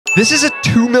This is a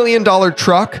 $2 million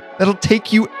truck that'll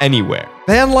take you anywhere.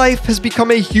 Van life has become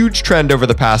a huge trend over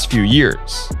the past few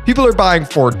years. People are buying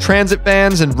Ford Transit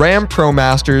vans and Ram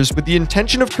ProMasters with the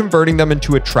intention of converting them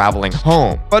into a traveling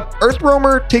home. But Earth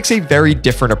Roamer takes a very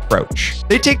different approach.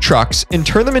 They take trucks and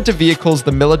turn them into vehicles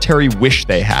the military wish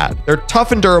they had. They're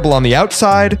tough and durable on the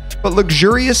outside, but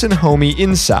luxurious and homey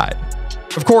inside.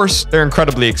 Of course, they're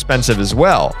incredibly expensive as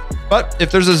well. But if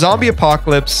there's a zombie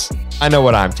apocalypse, I know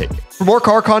what I'm taking. For more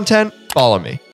car content, follow me.